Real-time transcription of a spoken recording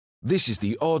This is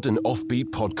the Odd and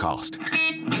Offbeat podcast.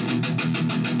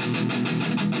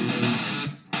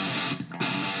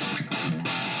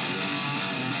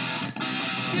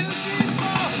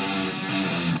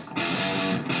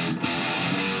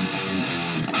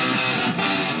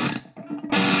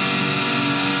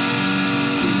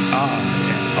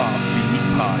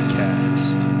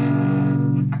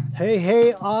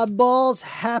 Hey, oddballs,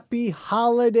 happy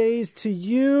holidays to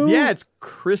you. Yeah, it's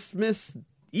Christmas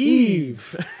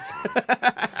Eve.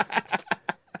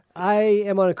 I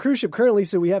am on a cruise ship currently,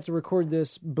 so we have to record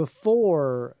this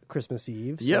before Christmas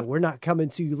Eve. So we're not coming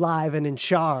to you live and in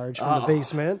charge from the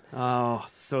basement. Oh,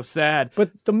 so sad.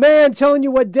 But the man telling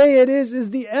you what day it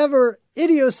is the ever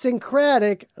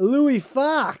idiosyncratic Louis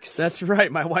Fox. That's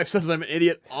right. My wife says I'm an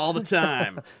idiot all the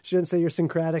time. She didn't say you're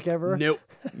syncratic ever? Nope.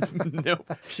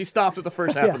 Nope. She stopped at the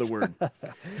first half of the word.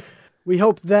 We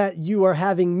hope that you are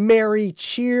having merry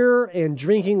cheer and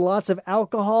drinking lots of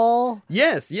alcohol.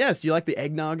 Yes. Do you like the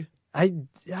eggnog? I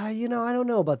don't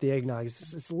know about the eggnog.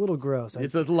 It's a little gross.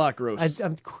 It's a lot gross.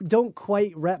 I don't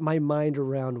quite wrap my mind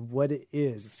around what it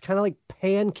is. It's kind of like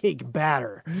pancake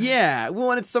batter. Yeah. Well,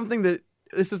 and it's something that,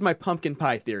 this is my pumpkin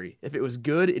pie theory. If it was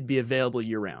good, it'd be available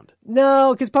year-round.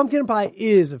 No, because pumpkin pie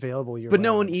is available year-round. But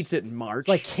no one eats it in March. It's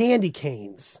like candy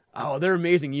canes. Oh, they're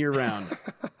amazing year-round.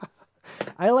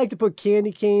 I like to put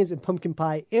candy canes and pumpkin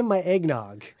pie in my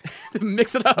eggnog.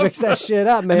 Mix it up. Mix that shit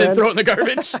up, man. And then throw it in the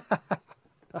garbage.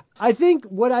 I think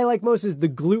what I like most is the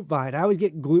Glühwein. I always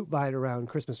get Glühwein around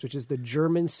Christmas, which is the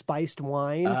German spiced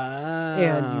wine.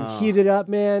 And you heat it up,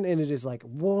 man, and it is like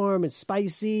warm and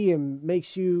spicy and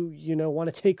makes you,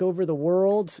 want to take over the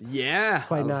world. Yeah. It's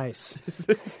quite nice.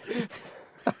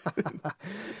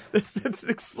 This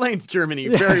explains Germany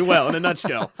very well in a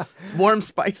nutshell. It's warm,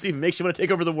 spicy, makes you want to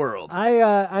take over the world.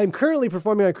 I'm currently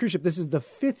performing on a cruise ship. This is the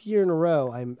 5th year in a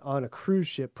row I'm on a cruise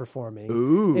ship performing.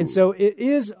 Ooh. And so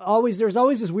there's always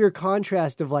this weird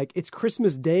contrast of like, it's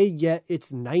Christmas Day, yet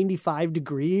it's 95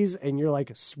 degrees and you're like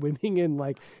swimming in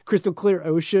like crystal clear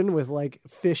ocean with like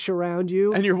fish around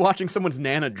you. And you're watching someone's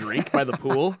Nana drink by the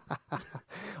pool.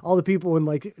 All the people in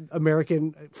like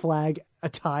American flag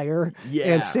attire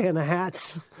and Santa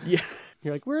hats. Yeah.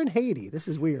 You're like, we're in Haiti. This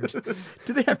is weird.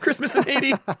 Do they have Christmas in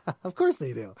Haiti? Of course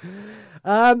they do.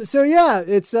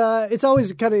 It's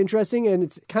always kind of interesting and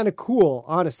it's kind of cool,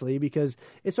 honestly, because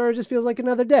it sort of just feels like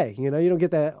another day. You don't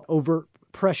get that overt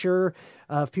pressure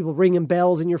of people ringing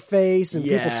bells in your face and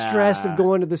people stressed of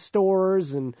going to the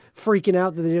stores and freaking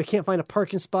out that they can't find a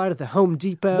parking spot at the Home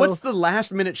Depot. What's the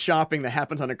last minute shopping that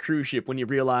happens on a cruise ship when you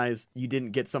realize you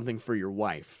didn't get something for your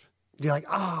wife? You're like,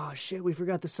 oh, shit, we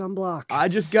forgot the sunblock. I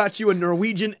just got you a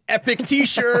Norwegian Epic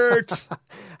t-shirt.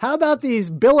 How about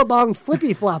these Billabong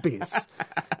flippy floppies?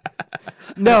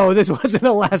 No, this wasn't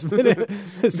a last minute.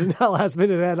 This is not last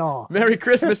minute at all. Merry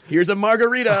Christmas. Here's a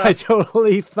margarita. I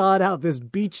totally thought out this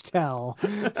beach towel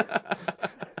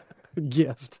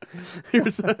gift.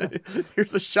 Here's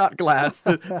a shot glass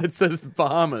that says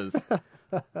Bahamas.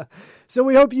 So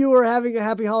we hope you are having a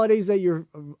happy holidays, that you're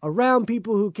around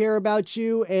people who care about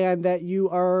you, and that you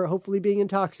are hopefully being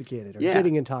intoxicated or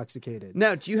getting intoxicated.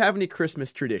 Now, do you have any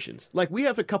Christmas traditions? Like, we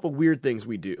have a couple weird things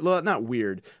we do. Well, not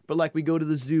weird, but like we go to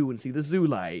the zoo and see the zoo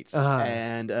lights,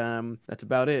 and that's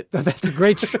about it. That's a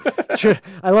great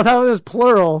I love how it was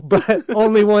plural, but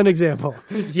only one example.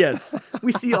 Yes,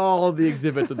 we see all the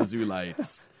exhibits of the zoo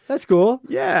lights. That's cool.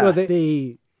 Yeah. So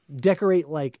they decorate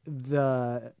like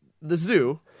the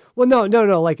zoo. Well,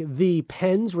 no. Like the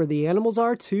pens where the animals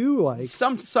are too. Like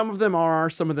some of them are,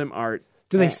 some of them aren't.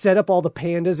 Do they set up all the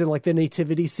pandas in like the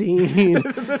nativity scene?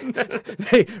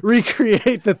 They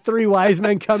recreate the 3 wise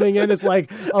men coming in as like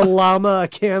a llama, a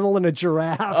camel, and a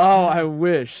giraffe. Oh, I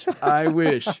wish.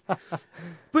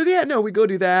 But yeah, no, we go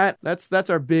do that. That's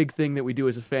our big thing that we do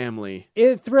as a family.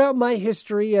 Throughout my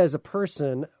history as a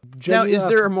person. Now, is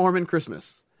there a Mormon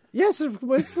Christmas? Yes, of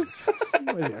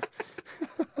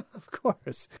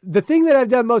course. The thing that I've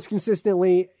done most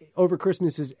consistently over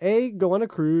Christmas is A, go on a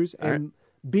cruise, and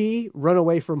B, run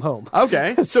away from home.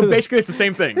 Okay, so basically it's the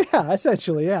same thing. Yeah,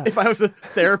 essentially, yeah. If I was a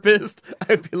therapist,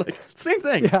 I'd be like, same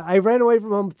thing. Yeah, I ran away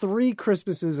from home 3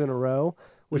 Christmases in a row,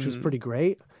 which was pretty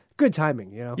great. Good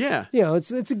timing, Yeah.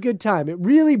 It's a good time. It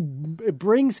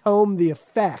brings home the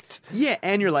effect. Yeah,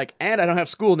 and you're like, and I don't have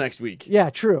school next week. Yeah,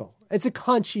 true. It's a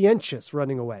conscientious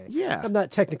running away. Yeah. I'm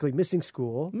not technically missing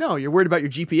school. No, you're worried about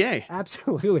your GPA.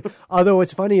 Absolutely. Although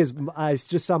what's funny is I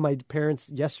just saw my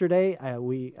parents yesterday.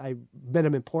 I met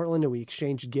them in Portland and we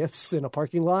exchanged gifts in a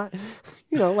parking lot.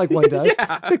 Like one does.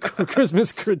 The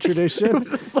Christmas tradition.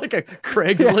 It's like a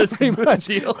Craigslist pretty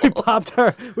much. deal. We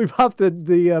popped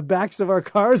the backs of our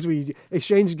cars. We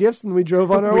exchanged gifts and we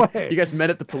drove on our way. You guys met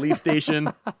at the police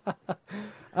station.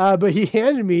 But he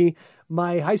handed me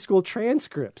my high school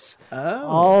transcripts,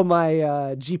 all my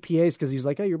GPAs, because he's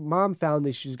like, "Oh, your mom found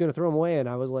these. She's going to throw them away." And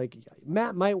I was like,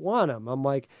 "Matt might want them." I'm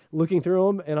like looking through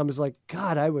them, and I'm just like,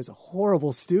 "God, I was a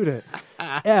horrible student.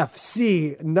 F,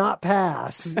 C, not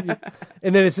pass."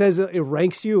 And then it says it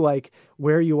ranks you like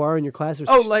where you are in your class.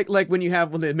 Oh, like when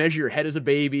they measure your head as a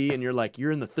baby, and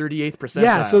you're in the 38th percentile.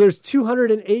 Yeah, so there's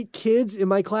 208 kids in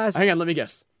my class. Hang on, let me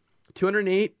guess.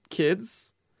 208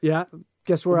 kids. Yeah,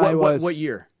 guess where I was? What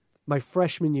year? My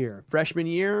freshman year. Freshman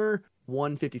year,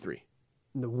 153.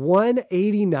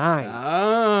 189.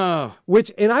 Oh.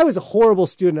 And I was a horrible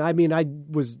student. I mean, I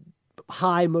was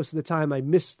high most of the time. I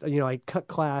missed, I cut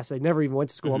class. I never even went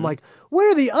to school. I'm like, what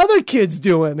are the other kids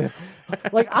doing?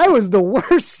 Like, I was the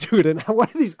worst student.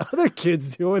 What are these other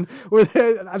kids doing?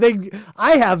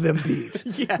 I have them beat.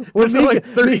 Yeah, there's like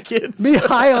 30 kids. Me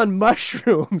high on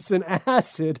mushrooms and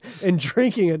acid and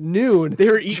drinking at noon. They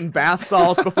were eating bath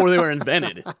salts before they were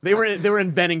invented. They were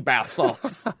inventing bath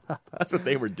salts. That's what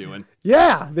they were doing.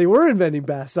 Yeah, they were inventing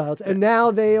bath salts. And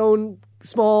now they own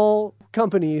small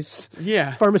companies,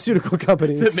 pharmaceutical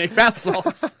companies that make bath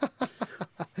salts.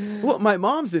 Well, my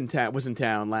mom's was in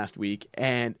town last week,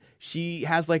 and she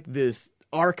has like this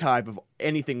archive of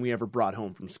anything we ever brought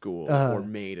home from school or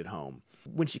made at home.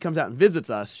 When she comes out and visits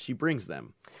us, she brings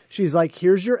them. She's like,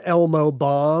 "Here's your Elmo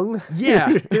bong."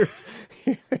 Yeah, here's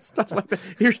stuff like that.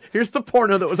 Here's the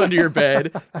porno that was under your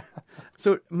bed.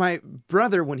 So my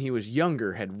brother, when he was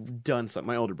younger, had done something.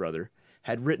 My older brother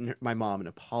had written my mom an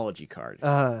apology card.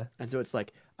 And so it's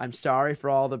like, "I'm sorry for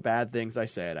all the bad things I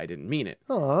said. I didn't mean it."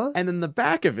 Aww. And then the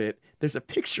back of it, there's a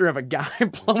picture of a guy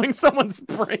blowing someone's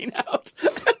brain out.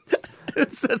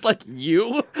 It says, like,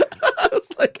 "you." I was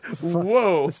like,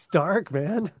 whoa. It's dark,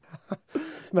 man.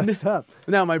 It's messed up.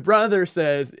 Now, my brother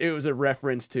says it was a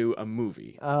reference to a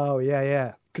movie. Oh,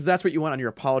 yeah. Because that's what you want on your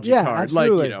apology Yeah, card.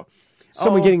 absolutely. Like,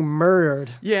 someone getting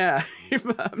murdered. Yeah.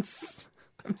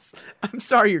 I'm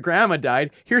sorry your grandma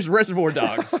died. Here's Reservoir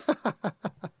Dogs.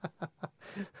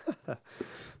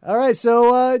 All right,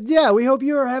 so we hope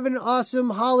you are having an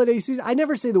awesome holiday season. I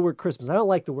never say the word Christmas. I don't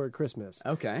like the word Christmas.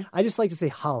 Okay. I just like to say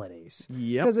holidays.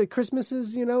 Yep. Because Christmas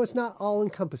is, it's not all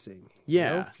encompassing.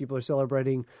 Yeah. People are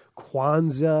celebrating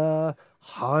Kwanzaa,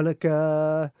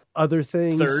 Hanukkah, other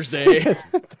things. Thursday.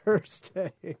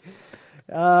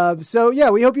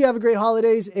 We hope you have a great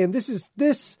holidays. And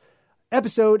this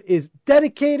episode is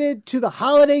dedicated to the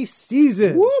holiday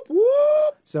season. Whoop,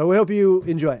 whoop. So we hope you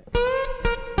enjoy it.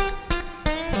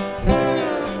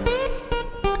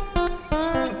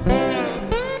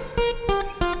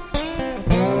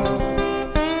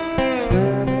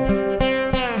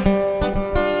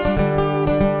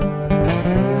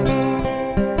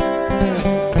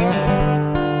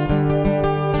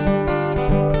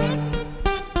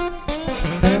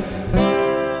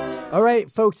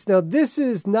 Folks, now this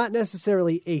is not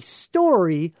necessarily a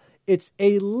story. It's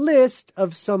a list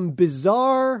of some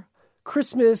bizarre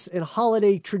Christmas and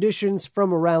holiday traditions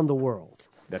from around the world.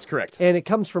 That's correct. And it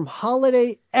comes from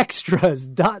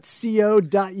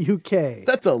holidayextras.co.uk.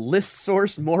 That's a list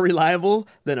source more reliable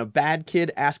than a bad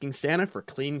kid asking Santa for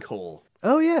clean coal.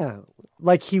 Oh, yeah.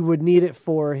 Like he would need it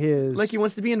for his... Like he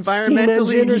wants to be environmentally...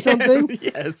 steam engine or something?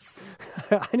 Yes.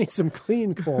 I need some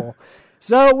clean coal.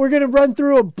 So we're going to run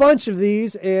through a bunch of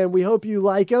these, and we hope you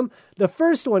like them. The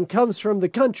first one comes from the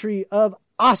country of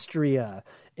Austria,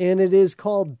 and it is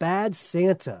called Bad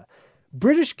Santa.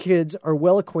 British kids are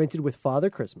well acquainted with Father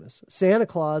Christmas, Santa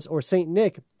Claus, or St.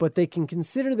 Nick, but they can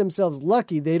consider themselves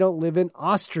lucky they don't live in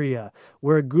Austria,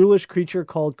 where a ghoulish creature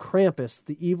called Krampus,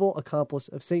 the evil accomplice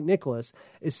of St. Nicholas,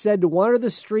 is said to wander the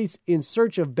streets in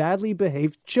search of badly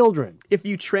behaved children. If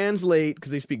you translate,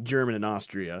 because they speak German in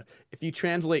Austria, if you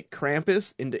translate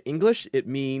Krampus into English, it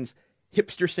means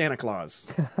hipster Santa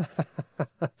Claus.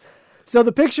 So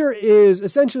the picture is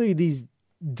essentially these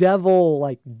devil,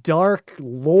 like dark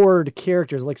lord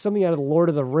characters, like something out of the Lord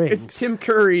of the Rings. It's Tim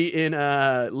Curry in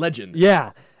Legend.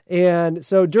 Yeah. And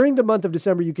so during the month of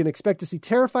December, you can expect to see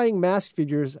terrifying masked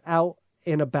figures out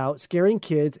and about, scaring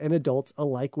kids and adults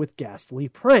alike with ghastly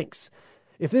pranks.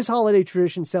 If this holiday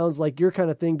tradition sounds like your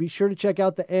kind of thing, be sure to check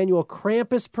out the annual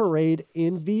Krampus Parade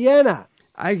in Vienna.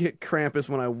 I get Krampus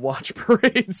when I watch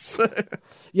parades.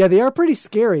 Yeah, they are pretty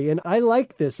scary, and I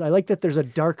like this. I like that there's a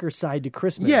darker side to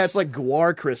Christmas. Yeah, it's like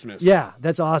Gwar Christmas. Yeah,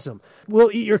 that's awesome.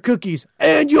 We'll eat your cookies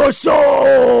and your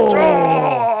soul!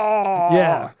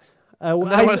 Yeah. I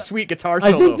want a sweet guitar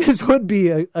solo. I think this would be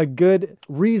a good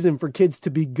reason for kids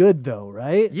to be good, though,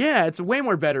 right? Yeah, it's a way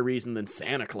more better reason than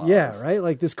Santa Claus. Yeah, right?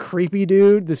 Like this creepy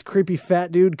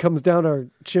fat dude comes down our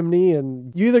chimney,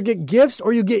 and you either get gifts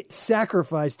or you get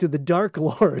sacrificed to the Dark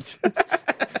Lord.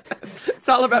 It's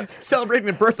all about celebrating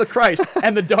the birth of Christ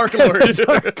and the Dark Lord.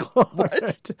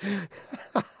 What?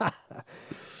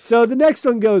 So the next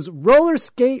one goes roller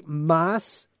skate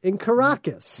mas in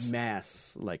Caracas.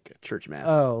 Mass, like a church mass.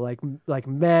 Oh, like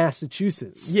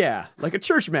Massachusetts. Yeah, like a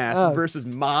church mass versus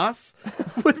Mas.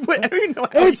 I don't even know.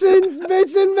 It's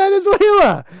in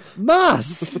Venezuela.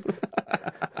 Mas.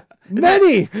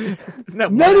 Many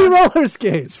roller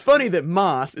skates. It's funny that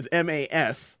Mas is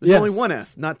M-A-S. There's only one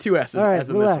S, not two S's. All right, as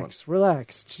in this one.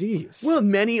 relax. Jeez. Well,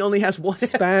 many only has one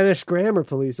S. Spanish grammar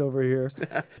police over here.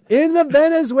 In the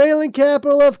Venezuelan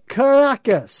capital of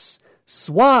Caracas,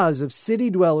 swaths of city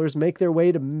dwellers make their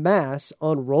way to Mass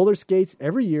on roller skates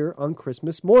every year on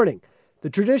Christmas morning. The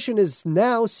tradition is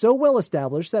now so well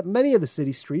established that many of the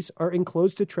city streets are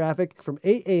enclosed to traffic from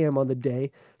 8 a.m. on the day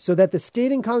so that the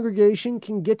skating congregation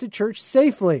can get to church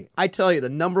safely. I tell you, the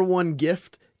number one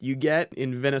gift you get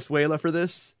in Venezuela for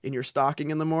this, in your stocking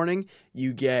in the morning,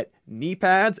 you get knee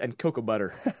pads and cocoa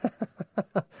butter.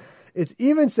 It's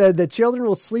even said that children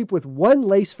will sleep with one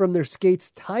lace from their skates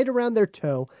tied around their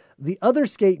toe, the other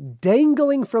skate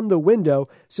dangling from the window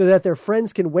so that their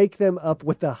friends can wake them up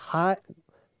with a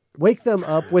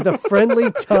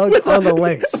friendly tug on the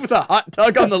lace. With a hot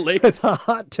tug on the lace. With a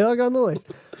hot tug on the lace.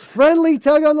 Friendly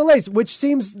tug on the lace, which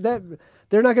seems that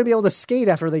they're not going to be able to skate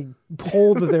after they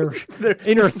pulled their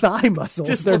inner thigh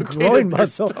muscles, their groin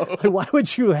muscle. Why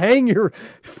would you hang your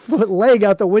leg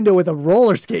out the window with a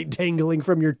roller skate dangling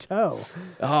from your toe?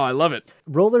 Oh, I love it.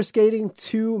 Roller skating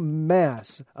to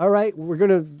Mass. All right, we're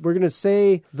gonna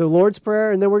say the Lord's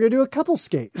Prayer, and then we're gonna do a couple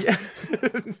skate. Yeah.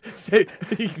 Say,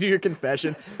 you do your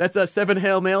confession. That's 7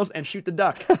 Hail Marys and shoot the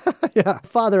duck. Yeah,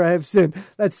 Father, I have sinned.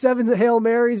 That's 7 Hail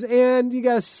Marys, and you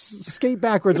gotta skate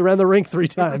backwards around the rink 3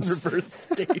 times. Reverse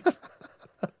skate.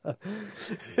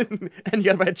 And you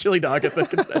gotta buy a chili dog at the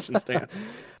concession stand.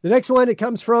 The next one, it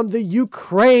comes from the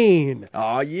Ukraine.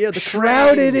 Oh, yeah.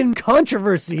 Shrouded in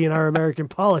controversy in our American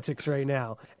politics right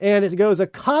now. And it goes, a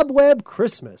cobweb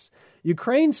Christmas.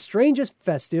 Ukraine's strangest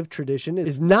festive tradition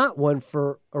is not one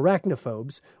for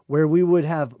arachnophobes, where we would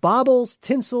have baubles,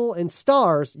 tinsel, and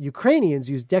stars. Ukrainians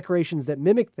use decorations that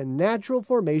mimic the natural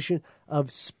formation of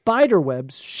spider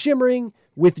webs shimmering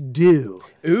with dew.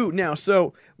 Ooh, now,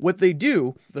 so what they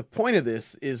do, the point of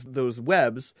this is those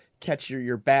webs catch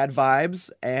your bad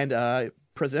vibes and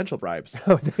presidential bribes.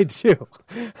 Oh, they do.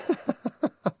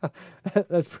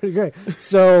 That's pretty great.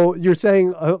 So you're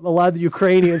saying a lot of the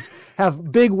Ukrainians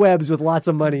have big webs with lots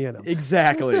of money in them.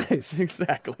 Exactly. That's nice.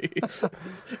 Exactly.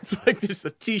 It's like there's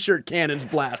a t-shirt cannons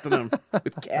blasting them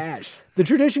with cash. The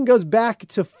tradition goes back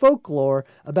to folklore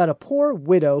about a poor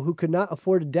widow who could not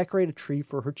afford to decorate a tree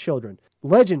for her children.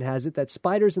 Legend has it that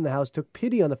spiders in the house took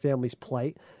pity on the family's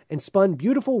plight and spun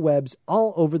beautiful webs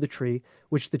all over the tree,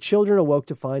 which the children awoke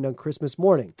to find on Christmas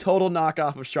morning. Total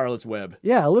knockoff of Charlotte's Web.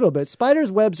 Yeah, a little bit.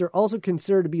 Spiders' webs are also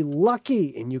considered to be lucky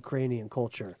in Ukrainian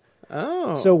culture.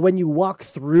 Oh. So when you walk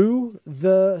through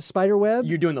the spider web...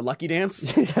 You're doing the lucky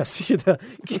dance? Yes. Get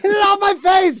it off my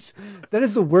face! That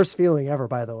is the worst feeling ever,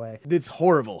 by the way. It's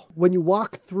horrible. When you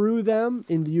walk through them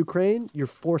in the Ukraine, you're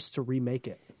forced to remake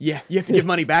it. Yeah, you have to give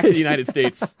money back to the United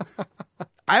States.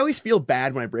 I always feel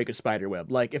bad when I break a spider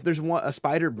web. Like, if there's a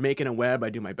spider making a web,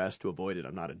 I do my best to avoid it.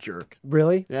 I'm not a jerk.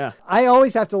 Really? Yeah. I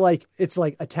always have to, it's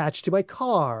attached to my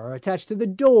car or attached to the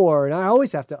door, and I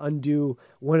always have to undo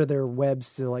one of their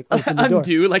webs to, open the door.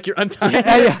 Undo? Like you're untying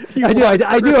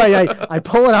I do. I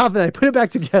pull it off and I put it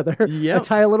back together. Yep. I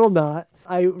tie a little knot.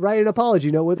 I write an apology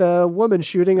note with a woman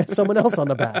shooting at someone else on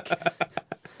the back.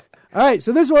 All right,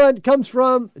 so this one comes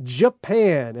from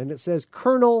Japan, and it says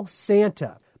Colonel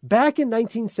Santa. Back in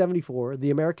 1974, the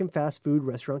American fast food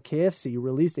restaurant KFC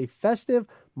released a festive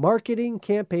marketing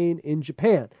campaign in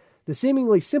Japan. The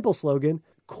seemingly simple slogan,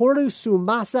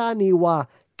 Korusumasa ni wa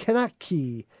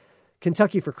Kanaki,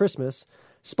 Kentucky for Christmas,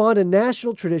 spawned a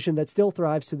national tradition that still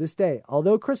thrives to this day.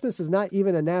 Although Christmas is not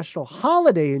even a national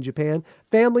holiday in Japan,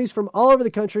 families from all over the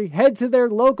country head to their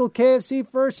local KFC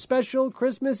for a special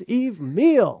Christmas Eve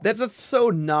meal. That's so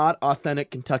not authentic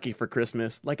Kentucky for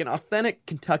Christmas. Like, an authentic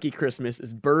Kentucky Christmas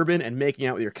is bourbon and making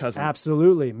out with your cousin.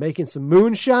 Absolutely. Making some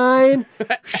moonshine,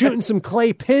 shooting some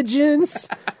clay pigeons.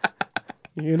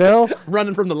 You know?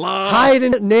 Running from the law.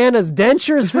 Hiding Nana's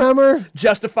dentures from her.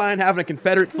 Justifying having a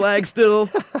Confederate flag still.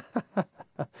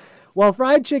 While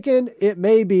fried chicken, it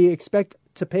may be, expect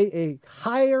to pay a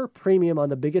higher premium on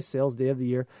the biggest sales day of the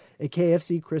year. A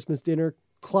KFC Christmas dinner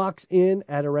clocks in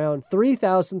at around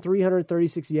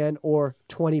 3,336 yen or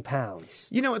 20 pounds.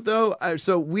 You know what, though?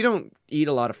 So we don't eat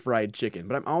a lot of fried chicken,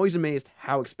 but I'm always amazed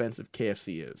how expensive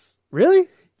KFC is. Really?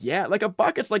 Yeah, like a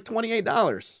bucket's like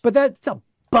 $28. But that's a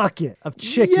bucket of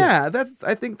chicken. Yeah,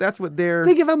 I think that's what they're...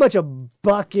 Think of how much a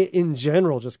bucket in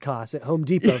general just costs at Home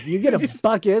Depot. You get a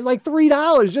bucket, it's like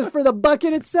 $3 just for the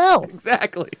bucket itself.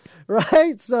 Exactly.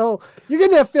 Right? So you're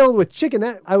going to have filled with chicken.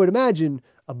 That I would imagine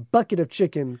a bucket of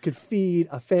chicken could feed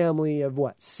a family of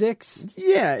what, 6?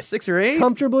 Yeah, 6 or 8.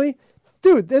 Comfortably.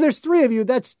 Dude, then there's 3 of you.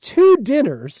 That's 2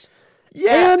 dinners.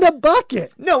 Yeah. And a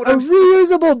bucket. No, a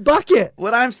reusable bucket.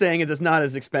 What I'm saying is it's not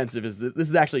as expensive as this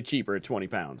is actually cheaper at 20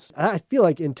 pounds. I feel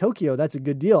like in Tokyo, that's a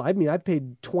good deal. I mean, I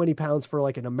paid 20 pounds for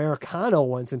like an Americano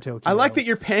once in Tokyo. I like that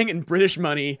you're paying in British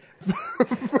money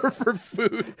for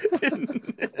food.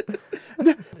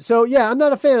 So, yeah, I'm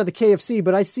not a fan of the KFC,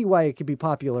 but I see why it could be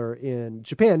popular in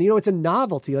Japan. You know, it's a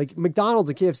novelty. Like McDonald's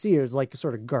and KFC is like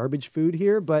sort of garbage food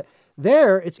here, but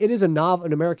there it is an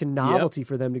American novelty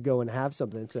for them to go and have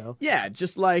something. So yeah,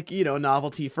 just like,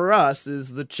 novelty for us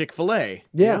is the Chick-fil-A.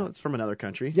 Yeah. It's from another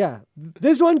country. Yeah.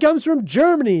 This one comes from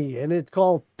Germany, and it's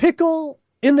called Pickle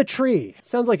in the Tree.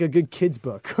 Sounds like a good kid's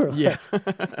book. Yeah.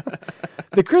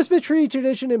 The Christmas tree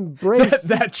tradition embraced...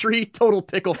 that tree, total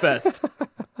pickle fest.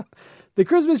 The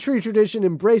Christmas tree tradition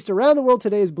embraced around the world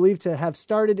today is believed to have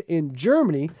started in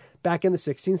Germany back in the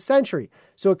 16th century.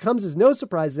 So it comes as no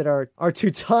surprise that our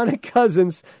Teutonic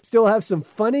cousins still have some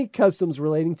funny customs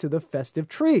relating to the festive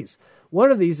trees. One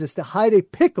of these is to hide a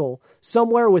pickle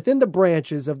somewhere within the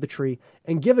branches of the tree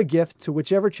and give a gift to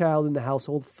whichever child in the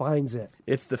household finds it.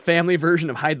 It's the family version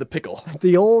of hide the pickle.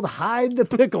 The old hide the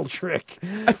pickle trick.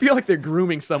 I feel like they're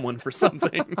grooming someone for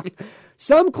something.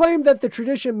 Some claim that the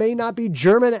tradition may not be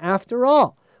German after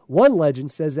all. One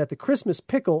legend says that the Christmas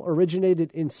pickle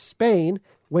originated in Spain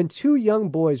when 2 young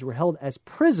boys were held as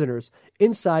prisoners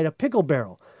inside a pickle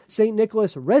barrel. St.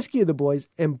 Nicholas rescued the boys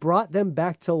and brought them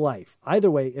back to life.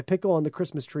 Either way, a pickle on the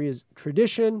Christmas tree is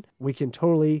tradition we can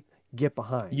totally get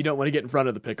behind. You don't want to get in front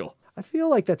of the pickle. I feel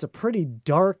like that's a pretty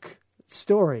dark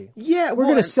story. Yeah, we're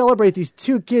going to celebrate these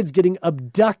 2 kids getting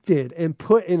abducted and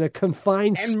put in a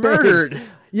confined space. Murdered.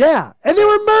 Yeah, and they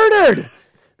were murdered.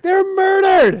 They're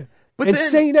murdered. But and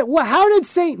then, how did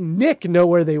St. Nick know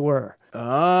where they were?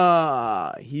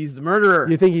 He's the murderer.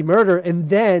 You think he murdered, and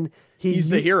then he's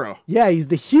the hero. Yeah, he's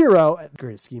the hero.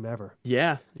 Greatest scheme ever.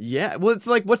 Yeah. Well, it's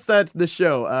like, what's that? The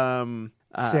show?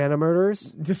 Santa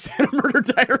Murders? The Santa Murder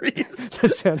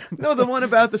Diaries. No, the one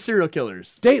about the serial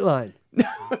killers. Dateline.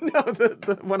 No,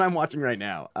 the one I'm watching right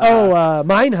now.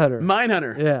 Mindhunter.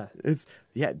 Mindhunter.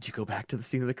 Yeah. Did you go back to the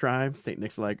scene of the crime? St.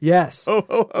 Nick's like, yes.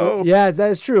 Oh. Yeah,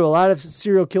 that is true. A lot of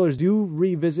serial killers do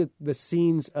revisit the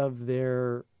scenes of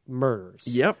their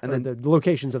murders. Yep. And then the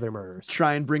locations of their murders.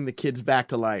 Try and bring the kids back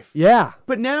to life. Yeah.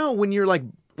 But now when your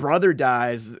brother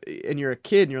dies and you're a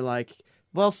kid and you're like,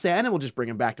 well, Santa will just bring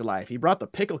him back to life. He brought the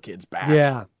pickle kids back.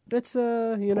 Yeah. That's,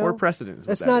 poor precedent.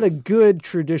 That's not a good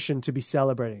tradition to be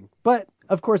celebrating. But,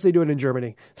 of course, they do it in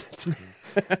Germany.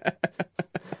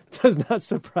 Does not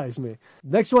surprise me.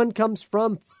 Next one comes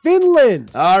from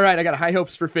Finland. All right, I got high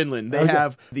hopes for Finland. They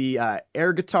have the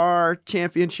air guitar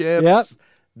championships. Yep.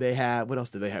 They have, what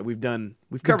else do they have? We've covered.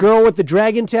 The girl with the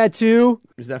dragon tattoo.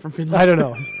 Is that from Finland? I don't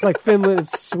know. It's like Finland,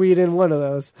 it's Sweden, one of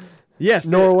those. Yes,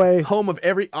 Norway. Home of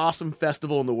every awesome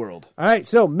festival in the world. All right,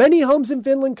 so many homes in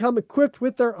Finland come equipped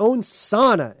with their own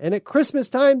sauna. And at Christmas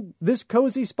time, this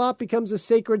cozy spot becomes a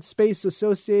sacred space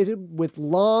associated with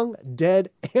long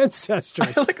dead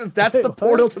ancestors. That's the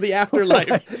portal to the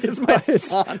afterlife. Is my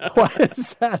sauna. What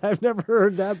is that? I've never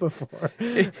heard that before.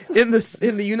 In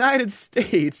the United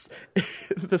States,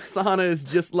 the sauna is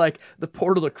just like the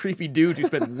portal to creepy dudes who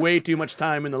spend way too much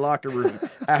time in the locker room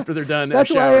after they're done.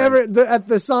 That's why at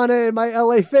the sauna in my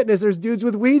LA Fitness, there's dudes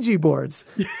with Ouija boards.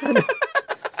 The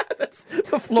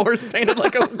floor is painted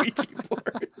like a Ouija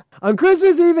board. On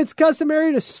Christmas Eve, it's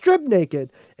customary to strip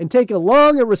naked and take a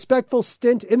long and respectful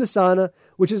stint in the sauna,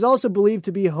 which is also believed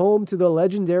to be home to the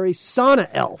legendary sauna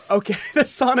elf. Okay, the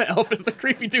sauna elf is the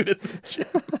creepy dude at the gym.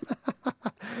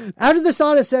 After the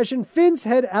sauna session, Finns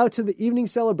head out to the evening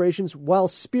celebrations while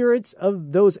spirits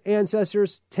of those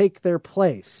ancestors take their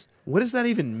place. What does that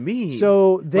even mean?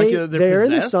 So they're possessed?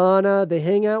 in the sauna, they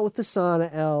hang out with the sauna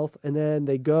elf, and then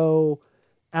they go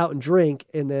out and drink,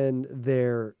 and then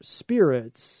their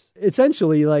spirits,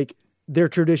 essentially, their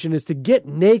tradition is to get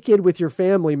naked with your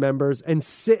family members and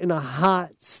sit in a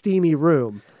hot, steamy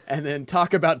room. And then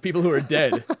talk about people who are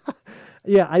dead.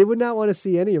 Yeah, I would not want to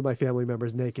see any of my family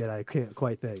members naked, I can't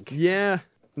quite think. Yeah.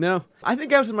 No. I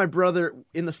think I was with my brother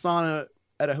in the sauna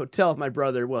at a hotel with my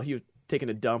brother. Well, he was taking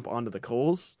a dump onto the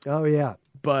coals. Oh, yeah.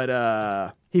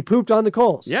 But he pooped on the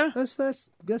coals. Yeah. That's nice.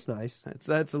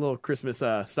 That's a little Christmas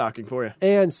stocking for you.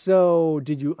 And so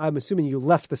I'm assuming you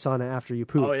left the sauna after you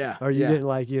pooped. Oh, yeah. Or you Yeah.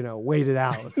 didn't wait it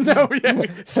out. No, yeah, we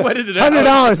sweated it out.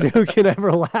 $100 who can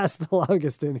ever last the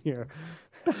longest in here.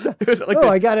 It was like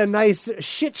I got a nice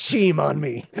shit sheen on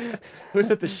me. it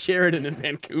was at the Sheridan in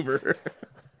Vancouver.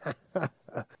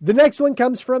 The next one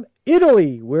comes from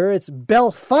Italy, where it's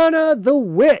Befana the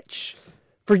Witch.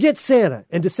 Forget Santa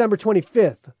and December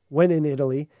 25th, when in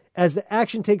Italy, as the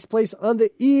action takes place on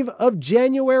the eve of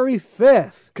January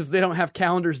 5th. Because they don't have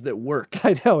calendars that work.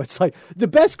 I know, it's like the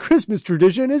best Christmas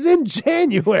tradition is in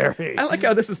January. I like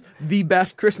how this is the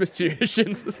best Christmas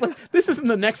tradition. It's like, this isn't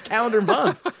the next calendar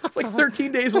month. It's like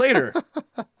 13 days later.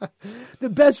 The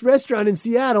best restaurant in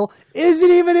Seattle isn't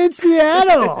even in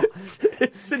Seattle.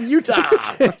 It's in Utah.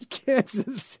 It's in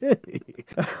Kansas City.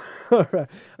 All right.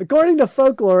 According to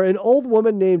folklore, an old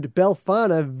woman named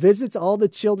Befana visits all the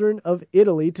children of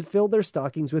Italy to fill their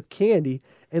stockings with candy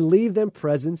and leave them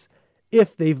presents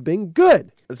if they've been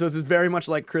good. So it's very much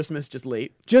like Christmas, just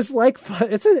late. Just like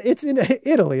it's in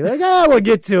Italy. Like, we'll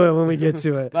get to it when we get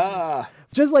to it.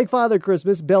 Just like Father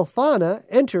Christmas, Befana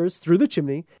enters through the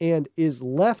chimney and is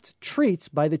left treats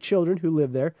by the children who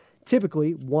live there,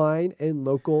 typically wine and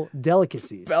local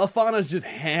delicacies. Befana's just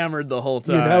hammered the whole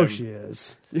time. You know she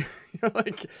is. You're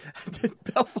like, did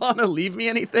Befana leave me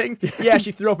anything? Yeah,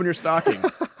 she threw open your stocking.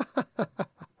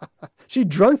 She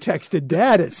drunk texted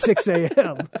Dad at 6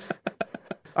 a.m.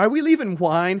 Are we leaving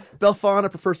wine? Befana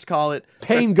prefers to call it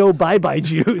Pain go bye-bye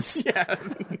juice. Yeah.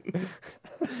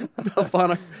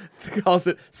 Befana calls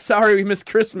it, sorry we missed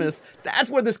Christmas. That's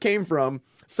where this came from.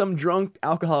 Some drunk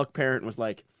alcoholic parent was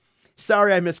like,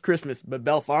 sorry I missed Christmas, but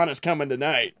Befana's coming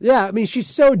tonight. Yeah, I mean, she's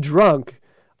so drunk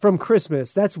from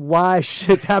Christmas. That's why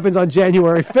shit happens on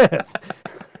January 5th.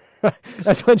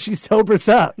 That's when she sobers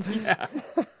up. Yeah.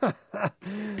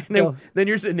 And then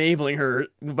you're just enabling her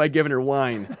by giving her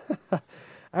wine. All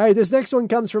right, this next one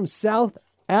comes from South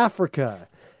Africa.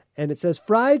 And it says,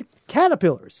 fried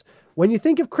caterpillars. When you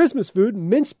think of Christmas food,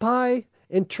 mince pie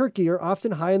and turkey are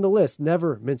often high on the list.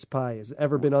 Never mince pie has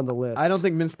ever been on the list. I don't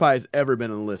think mince pie has ever been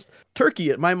on the list.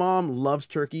 Turkey, my mom loves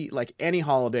turkey. Like any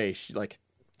holiday, she like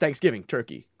Thanksgiving,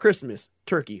 turkey. Christmas,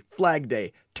 turkey. Flag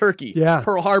Day, turkey. Yeah.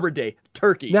 Pearl Harbor Day,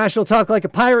 turkey. National Talk Like a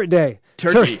Pirate Day.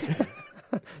 Turkey.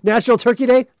 National Turkey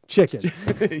Day, chicken.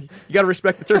 You got to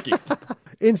respect the turkey.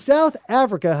 In South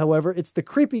Africa, however, it's the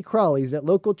creepy crawlies that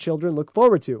local children look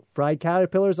forward to. Fried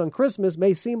caterpillars on Christmas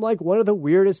may seem like one of the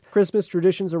weirdest Christmas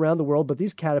traditions around the world, but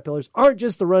these caterpillars aren't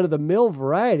just the run-of-the-mill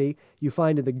variety you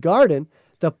find in the garden.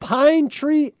 The pine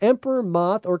tree emperor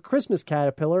moth or Christmas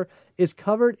caterpillar is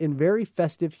covered in very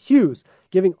festive hues,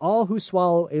 giving all who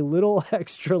swallow a little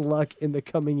extra luck in the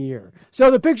coming year. So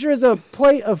the picture is a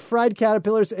plate of fried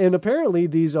caterpillars, and apparently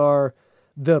these are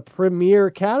the premier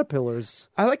caterpillars.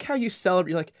 I like how you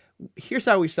celebrate. You're like, here's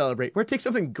how we celebrate. We're going to take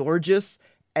something gorgeous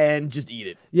and just eat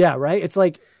it. Yeah, right? It's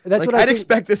like, that's Like, what I'd think.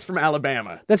 expect this from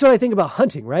Alabama. That's what I think about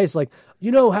hunting, right? It's like,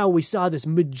 you know how we saw this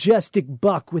majestic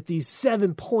buck with these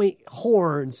 7-point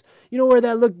horns. You know where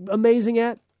that looked amazing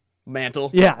at?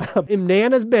 Mantle. Yeah, in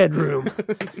Nana's bedroom.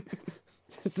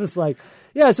 It's just like,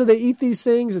 yeah, so they eat these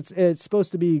things. It's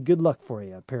supposed to be good luck for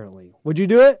you, apparently. Would you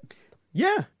do it?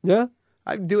 Yeah. Yeah?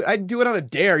 I'd do it on a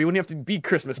dare. You wouldn't have to be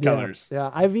Christmas colors.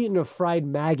 Yeah, I've eaten a fried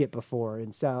maggot before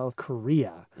in South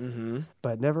Korea,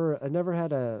 but I never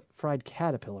had a fried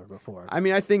caterpillar before. I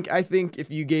mean, I think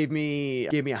if you gave me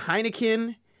a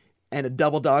Heineken and a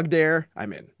double dog dare,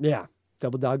 I'm in. Yeah,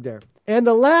 double dog dare. And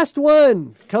the last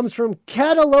one comes from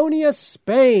Catalonia,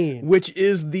 Spain. Which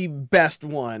is the best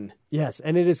one. Yes,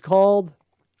 and it is called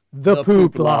the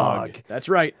Poop Log. That's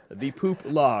right, the Poop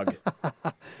Log.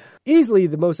 Easily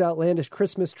the most outlandish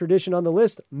Christmas tradition on the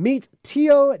list, meet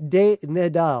Tio de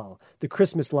Nadal, the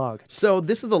Christmas log. So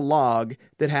this is a log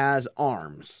that has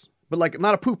arms, but like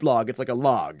not a poop log. It's like a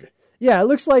log. Yeah, it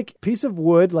looks like a piece of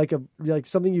wood, like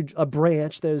something a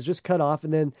branch that is just cut off,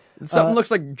 and then Something looks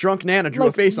like drunk Nana drew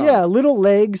a face on. Yeah, little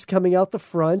legs coming out the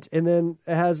front, and then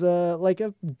it has a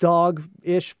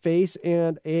dog-ish face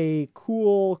and a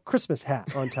cool Christmas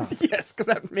hat on top. Yes, because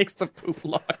that makes the poop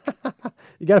log.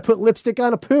 You got to put lipstick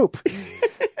on a poop.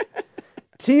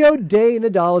 Tio de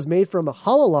Nadal is made from a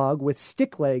hollow log with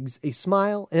stick legs, a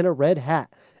smile, and a red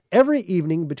hat. Every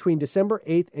evening between December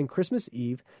 8th and Christmas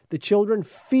Eve, the children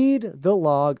feed the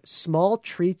log small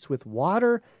treats with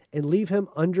water and leave him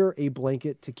under a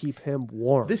blanket to keep him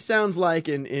warm. This sounds like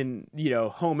in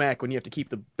home ec when you have to keep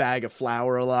the bag of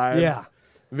flour alive. Yeah.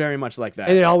 Very much like that.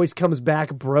 And it always comes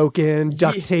back broken,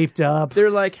 duct taped up. They're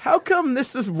like, how come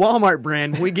this is Walmart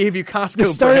brand? We gave you Costco It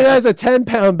started brand. as a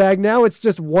 10-pound bag. Now it's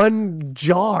just one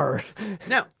jar.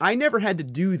 Now, I never had to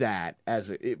do that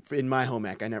in my home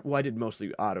ec. I did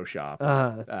mostly auto shop.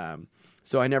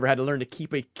 So I never had to learn to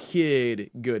keep a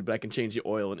kid good, but I can change the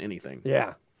oil in anything.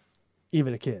 Yeah.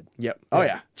 Even a kid. Yep. Oh,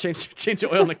 yeah. Change the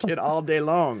oil in a kid all day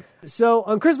long. So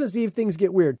on Christmas Eve, things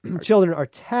get weird. Children are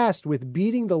tasked with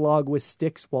beating the log with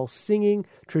sticks while singing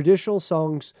traditional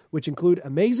songs, which include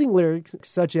amazing lyrics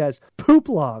such as poop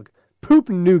log, poop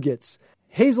nougats,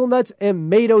 hazelnuts, and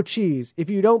Mado cheese. If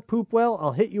you don't poop well,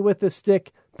 I'll hit you with a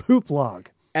stick, poop log.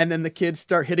 And then the kids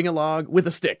start hitting a log with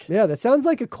a stick. Yeah, that sounds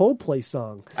like a Coldplay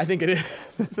song. I think it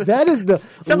is. That is the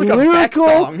Sounds like a Beck lyrical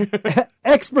song.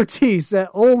 expertise that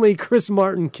only Chris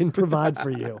Martin can provide for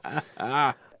you.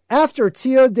 After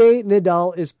Tio de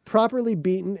Nadal is properly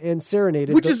beaten and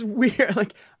serenaded. Which is weird.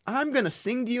 Like, I'm going to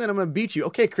sing to you and I'm going to beat you.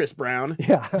 Okay, Chris Brown.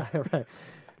 Yeah, right.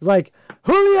 It's like,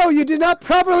 Julio, you did not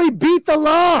properly beat the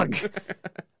log.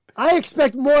 I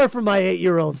expect more from my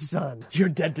 8-year-old son. You're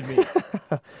dead to me.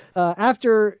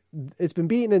 After it's been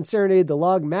beaten and serenaded, the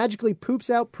log magically poops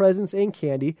out presents and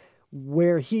candy,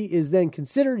 where he is then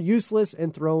considered useless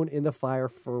and thrown in the fire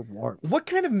for warmth. What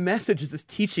kind of message is this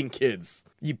teaching kids?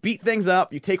 You beat things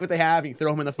up, you take what they have, and you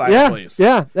throw them in the fireplace.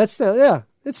 Yeah, it's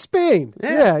Spain.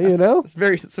 Yeah,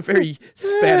 It's a very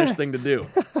Spanish thing to do.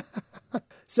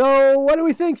 So what do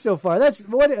we think so far? That's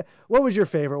what was your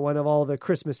favorite one of all the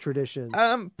Christmas traditions?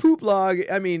 Poop log,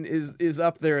 I mean, is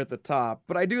up there at the top,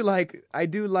 but I do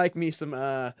like me some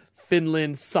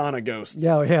Finland sauna ghosts.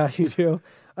 Yeah, you do.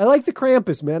 I like the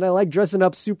Krampus, man. I like dressing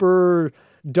up super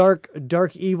dark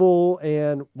evil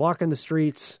and walking the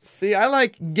streets. See, I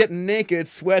like getting naked,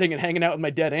 sweating, and hanging out with my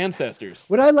dead ancestors.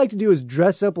 What I'd like to do is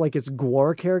dress up like it's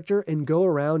Gwar character and go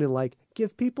around and like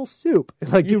give people soup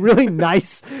and like do really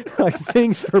nice like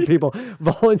things for people.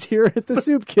 Volunteer at the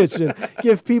soup kitchen,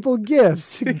 give people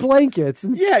gifts, blankets.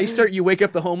 And Yeah, you wake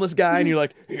up the homeless guy and you're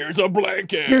like, here's a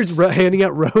blanket. Here's handing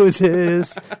out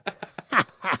roses.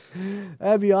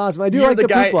 That'd be awesome. I do like the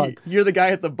poop log. You're the guy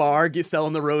at the bar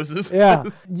selling the roses. Yeah.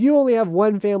 You only have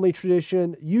one family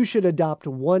tradition. You should adopt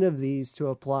one of these to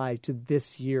apply to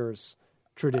this year's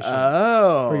tradition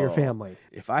for your family.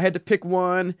 If I had to pick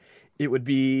one, it would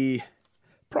be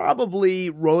probably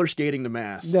roller skating to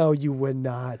Mass. No, you would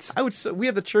not. We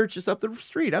have the church just up the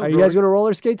street. Are you guys going to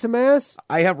roller skate to Mass?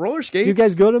 I have roller skates. Do you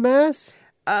guys go to Mass?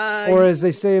 Or as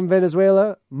they say in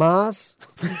Venezuela, Mas?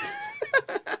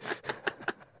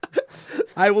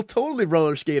 I will totally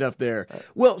roller skate up there.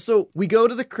 Well, so we go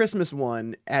to the Christmas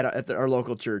one at our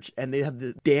local church, and they have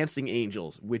the Dancing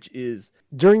Angels, which is...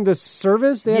 During the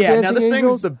service, they have Dancing Angels? Yeah, now this Angels?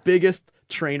 thing is the biggest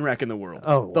train wreck in the world.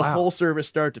 Oh, wow. The whole service,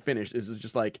 start to finish, is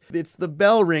just like, it's the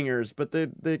bell ringers, but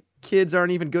the kids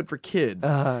aren't even good for kids.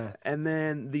 And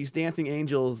then these Dancing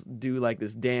Angels do like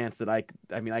this dance that I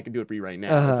can do it for you right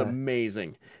now. It's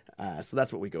amazing. So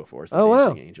that's what we go for. Is the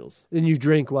Dancing Angels. And you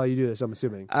drink while you do this, I'm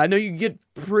assuming. I know you get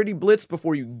pretty blitzed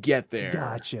before you get there.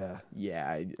 Gotcha.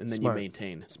 Yeah, and then Smart. you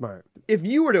maintain. Smart. If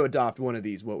you were to adopt one of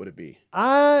these, what would it be?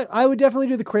 I would definitely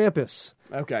do the Krampus.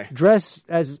 Okay. Dress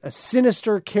as a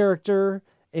sinister character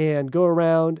and go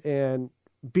around and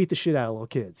beat the shit out of little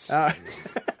kids. They're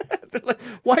like,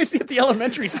 why is he at the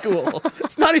elementary school?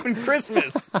 It's not even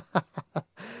Christmas.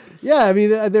 Yeah, I mean,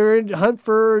 they're in hunt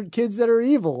for kids that are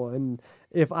evil. And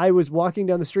if I was walking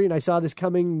down the street and I saw this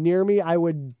coming near me, I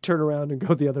would turn around and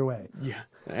go the other way.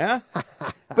 Yeah.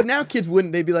 But now kids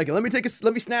wouldn't. They'd be like, let me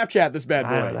Snapchat this bad boy.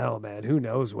 I don't know, man. Who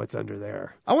knows what's under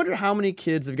there? I wonder how many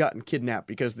kids have gotten kidnapped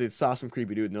because they saw some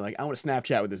creepy dude and they're like, I want to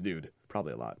Snapchat with this dude.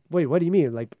 Probably a lot. Wait, what do you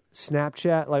mean? Like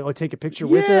Snapchat? Like, take a picture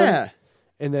with him?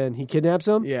 And then he kidnaps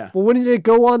them? Yeah. Well, wouldn't it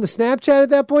go on the Snapchat at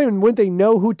that point? And wouldn't they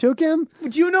know who took him?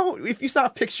 Would you know if you saw a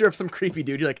picture of some creepy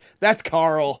dude, you're like, that's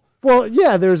Carl. Well,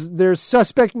 yeah, there's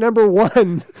suspect number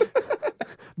one.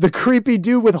 The creepy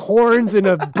dude with horns and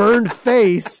a burned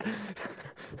face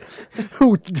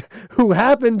who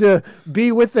happened to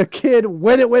be with the kid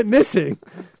when it went missing.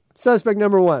 Suspect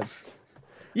number one.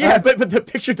 Yeah, but the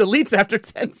picture deletes after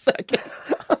 10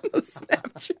 seconds on the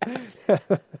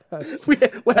Snapchat. That's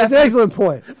an excellent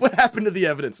point. What happened to the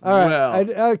evidence? All right.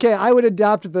 Well, I would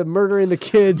adopt the murdering the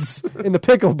kids in the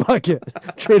pickle bucket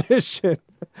tradition.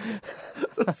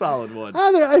 It's a solid one.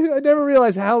 I never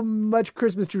realized how much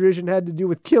Christmas tradition had to do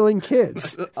with killing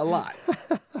kids. A lot.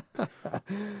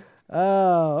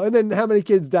 Oh, and then how many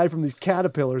kids died from these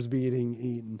caterpillars being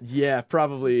eaten? Yeah,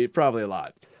 probably a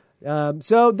lot.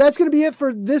 So that's going to be it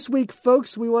for this week,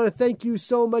 folks. We want to thank you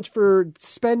so much for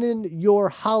spending your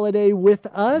holiday with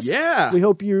us. Yeah. We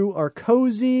hope you are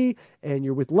cozy and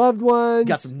you're with loved ones.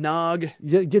 Got some nog.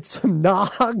 Get some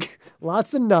nog.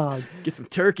 Lots of nog. Get some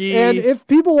turkey. And if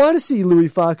people want to see Louis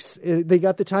Fox, they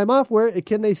got the time off. Where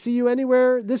can they see you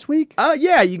anywhere this week?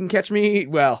 Yeah, you can catch me.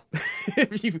 Well,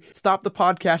 if you stop the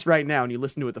podcast right now and you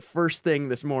listen to it the first thing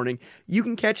this morning, you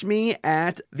can catch me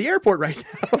at the airport right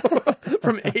now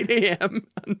from 8 a.m.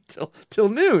 till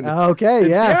noon. Okay, in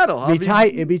yeah. Seattle.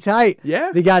 It'd be tight. Yeah.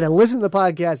 You got to listen to the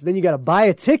podcast. Then you got to buy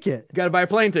a ticket. Got to buy a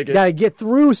plane ticket. Got to get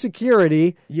through security.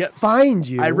 Yep. Find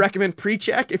you. I recommend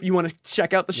pre-check if you want to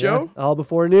check out the show. Yeah, all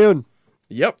before noon.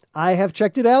 Yep. I have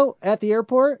checked it out at the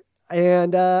airport,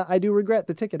 and I do regret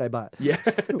the ticket I bought. Yeah.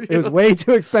 It was way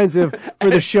too expensive for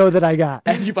the show that I got.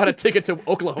 And you bought a ticket to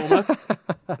Oklahoma,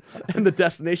 and the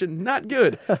destination, not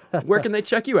good. Where can they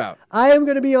check you out? I am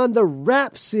going to be on the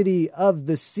Rhapsody of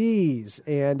the Seas,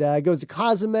 and it goes to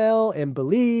Cozumel and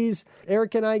Belize.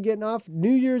 Eric and I getting off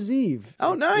New Year's Eve.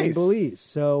 Oh, nice. In Belize.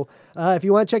 So if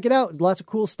you want to check it out, lots of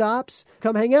cool stops.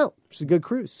 Come hang out. It's a good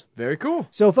cruise. Very cool.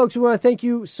 So, folks, we want to thank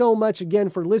you so much again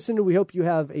for listening. We hope you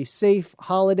have a safe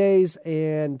holidays,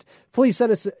 and please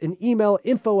send us an email,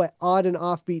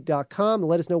 info@oddandoffbeat.com, and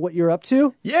let us know what you're up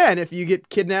to. Yeah, and if you get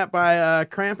kidnapped by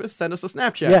Krampus, send us a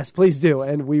Snapchat. Yes, please do,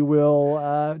 and we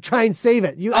will try and save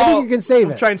it. I think you can save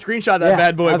it. Try and screenshot that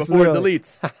bad boy absolutely. before it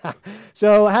deletes.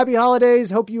 So, happy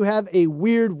holidays. Hope you have a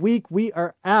weird week. We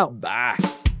are out. Bye.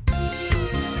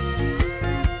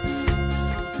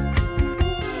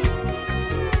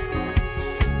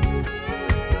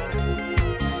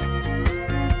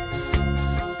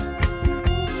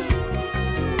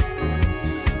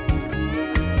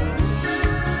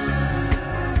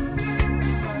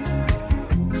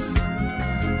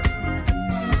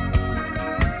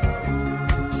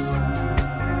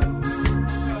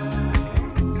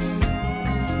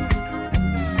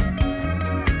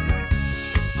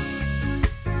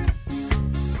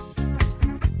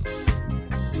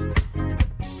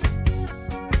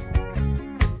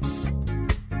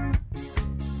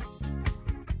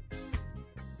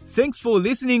 Thanks for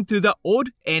listening to the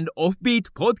Odd and Offbeat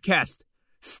podcast.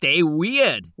 Stay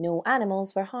weird. No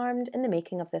animals were harmed in the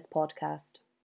making of this podcast.